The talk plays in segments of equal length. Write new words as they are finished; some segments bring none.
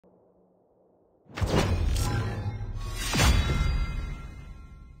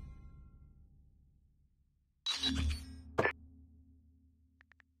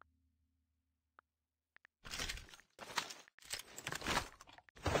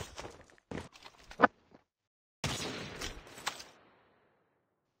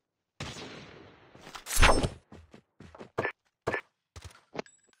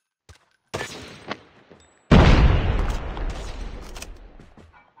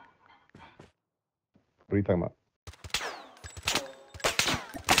What are you talking about?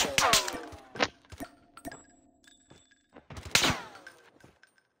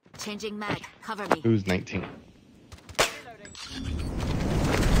 Changing mag. Cover me. Who's 19?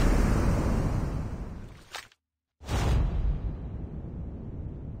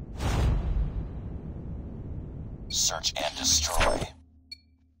 Search and destroy.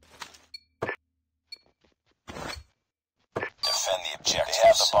 Defend the objective. They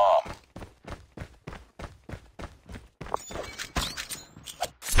have the bomb.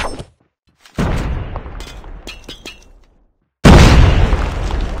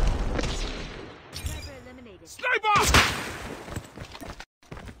 Sniper!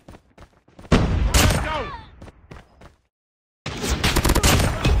 Go!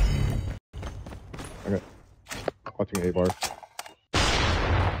 Okay. Watching A bar.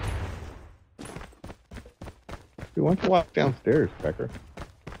 Dude, why don't you walk downstairs, Becker?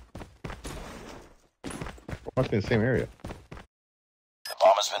 We're watching the same area. The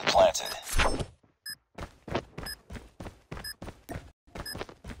bomb has been planted.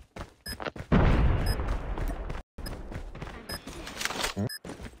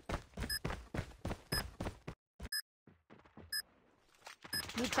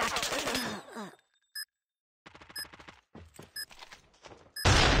 Move back.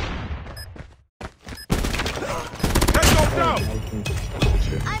 Heads off now!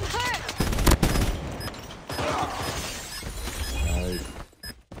 I'm hurt. Nice.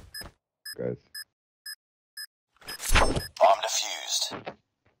 Guys. Bomb defused.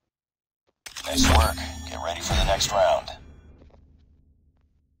 Nice work. Get ready for the next round.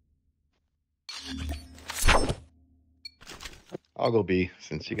 I'll go B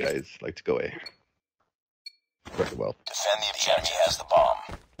since you guys like to go A. Very well. Defend the objective. Enemy has the bomb.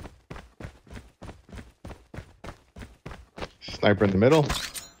 Sniper in the middle.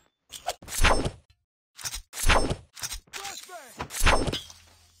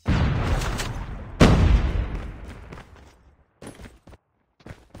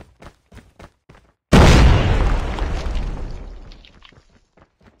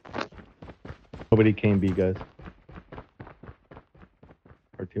 Nobody came B, guys.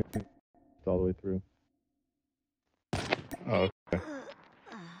 Our team is all the way through. Oh, okay.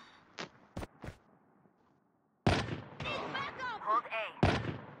 Hold A.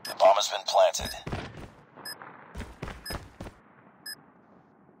 The bomb has been planted.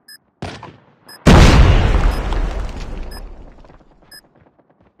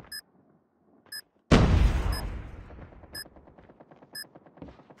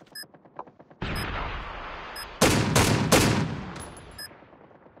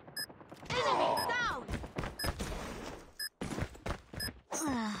 Enemy down.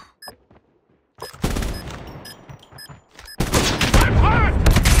 I'm hurt!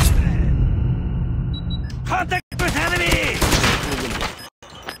 Contact with enemy!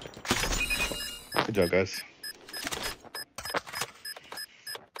 Good job, guys.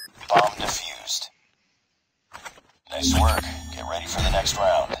 Bomb defused. Nice work. Get ready for the next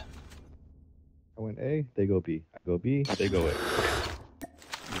round. I went A, they go B. I go B, they go A.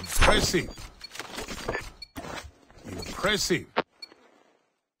 Impressive. Impressive.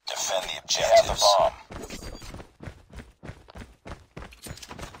 Defend the objective. They have the bomb.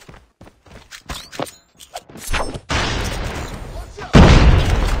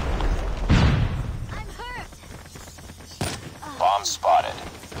 I'm hurt. Bomb spotted.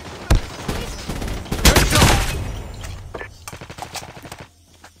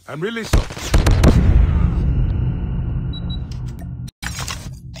 I'm really sorry.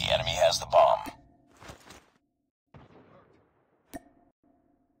 The enemy has the bomb.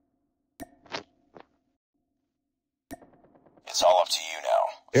 It's all up to you now.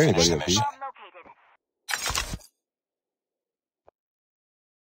 There Finish anybody the at B? mission. Located.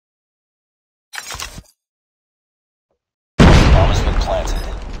 Bomb has been planted.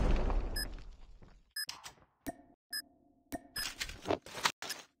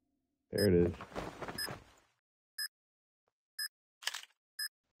 There it is.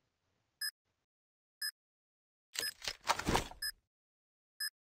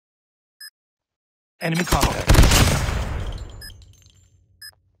 Enemy contact.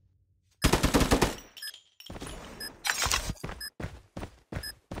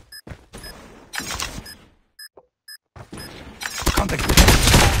 Contact.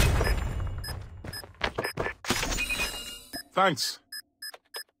 Thanks.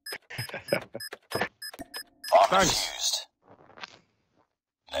 Bomb Thanks. defused.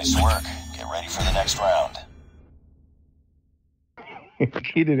 Nice work. Get ready for the next round.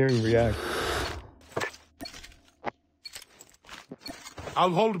 He didn't even react.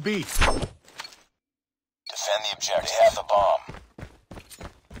 I'll hold B.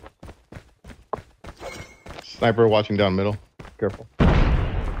 Sniper watching down middle. Careful. Let's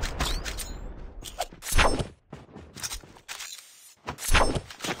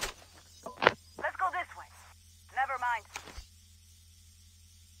go this way. Never mind.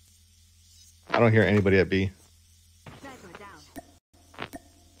 I don't hear anybody at B. Sniper down.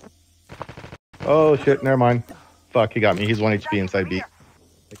 Oh shit, never mind. Fuck, he got me. He's 1 HP inside B.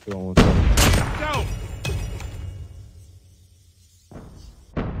 Go.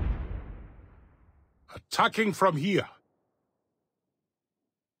 Attacking from here.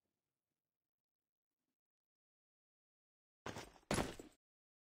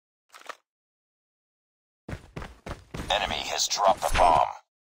 Enemy has dropped the bomb.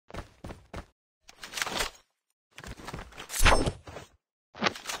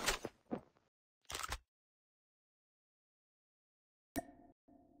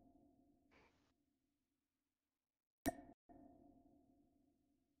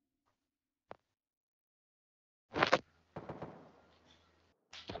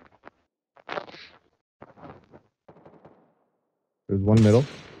 There's one middle.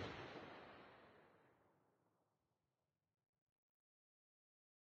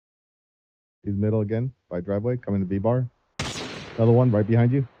 He's middle again by driveway, coming to B bar. Another one right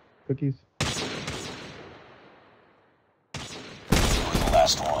behind you. Cookies. You're the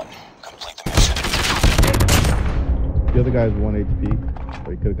last one. Complete the mission. The other guy is 1 HP,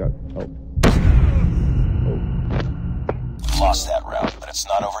 so he could have got help. Oh, Lost that round, but it's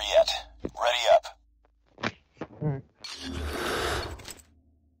not over yet. Ready up. alright.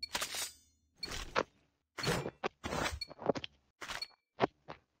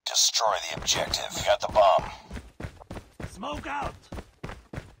 Destroy the objective. You got the bomb. Smoke out.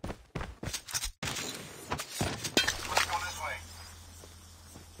 Let's go this way.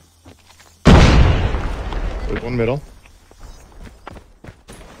 There's one middle.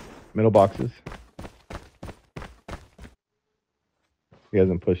 Middle boxes. He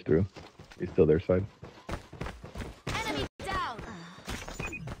hasn't pushed through. He's still their side. Enemy down.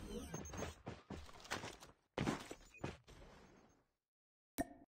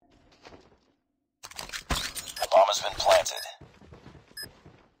 The bomb has been planted.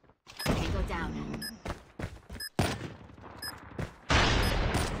 Tango down.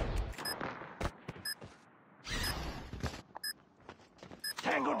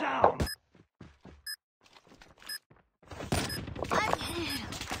 Tango down.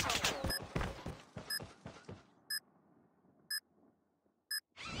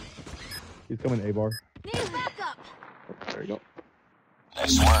 He's coming A bar. Need backup. Oh, there you go.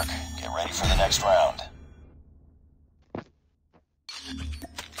 Nice work. Get ready for the next round.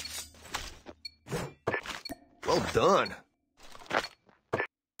 Well done.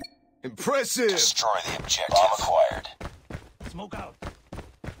 Impressive. Destroy the objective. Bomb acquired. Smoke out.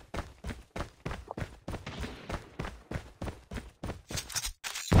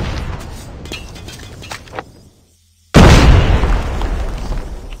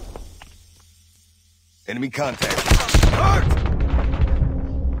 Enemy contact. Hurt!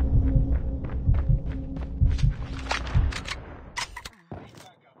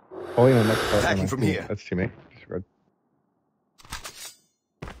 Oh yeah, next part. Attacking from here. That's teammate. Disregard.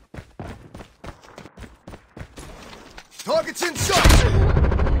 Targets in sight.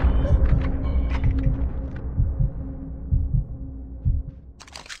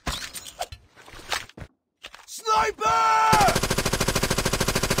 Sniper!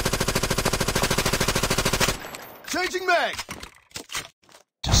 Changing mag.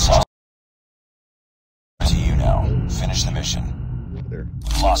 Just to you now. Finish the mission. There.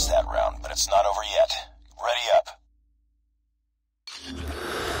 We lost that round, but it's not over yet. Ready up.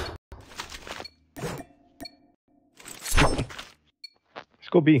 Let's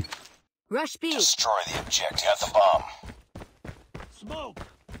go B. Rush B. Destroy the objective. Got the bomb. Smoke.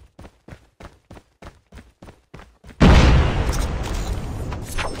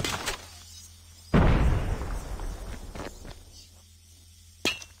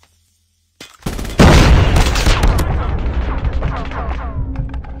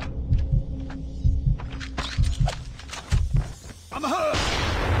 I'm hurt.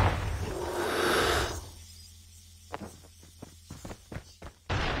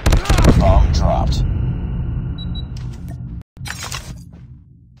 Bomb dropped.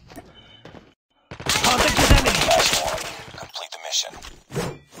 Contact with enemy. Last one. Complete the mission.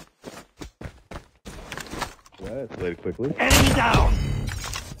 That escalated quickly. Enemy down.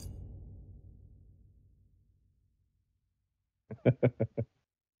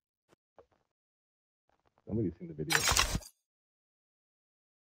 Somebody's seen the video.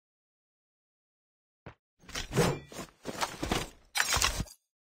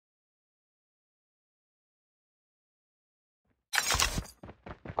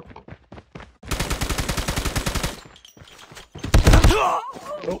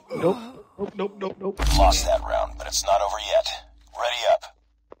 Nope, nope, nope, nope, nope, nope. Lost that round, but it's not over yet. Ready up.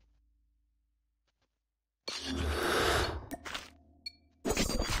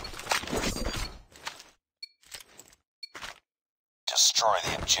 Destroy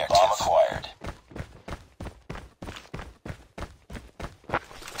the objective. Bomb acquired.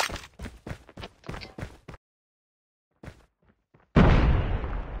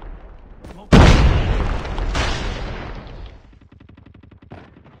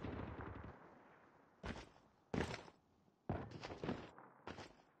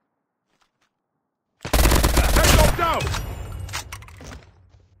 Tango down!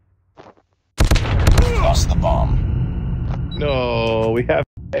 Lost the bomb. No, we have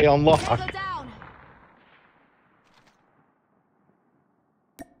A on lock. Tango down.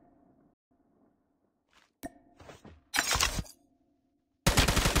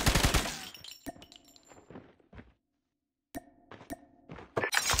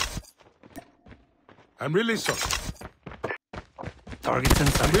 I'm really sorry. Targets in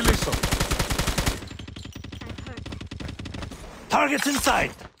I'm sight. really sorry. I'm hurt. Targets in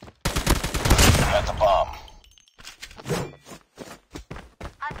sight. Got the bomb.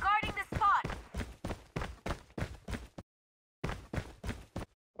 I'm guarding the spot.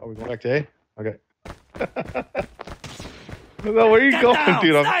 Oh, we going back to A? Okay. No, where are you Get going, down,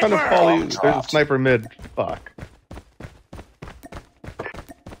 dude? I'm trying to sniper! follow you. Bomb There's a dropped. sniper mid. Fuck.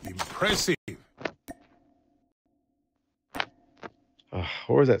 Impressive.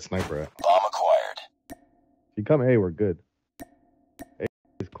 Where was that sniper at? Bomb acquired. If you come A, we're good. A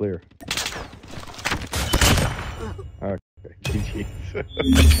is clear. Okay. GG.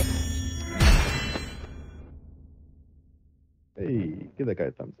 Hey, give that guy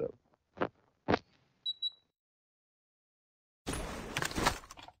a thumbs up.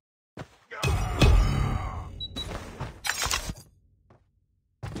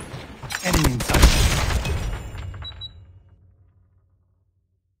 Enemy in sight.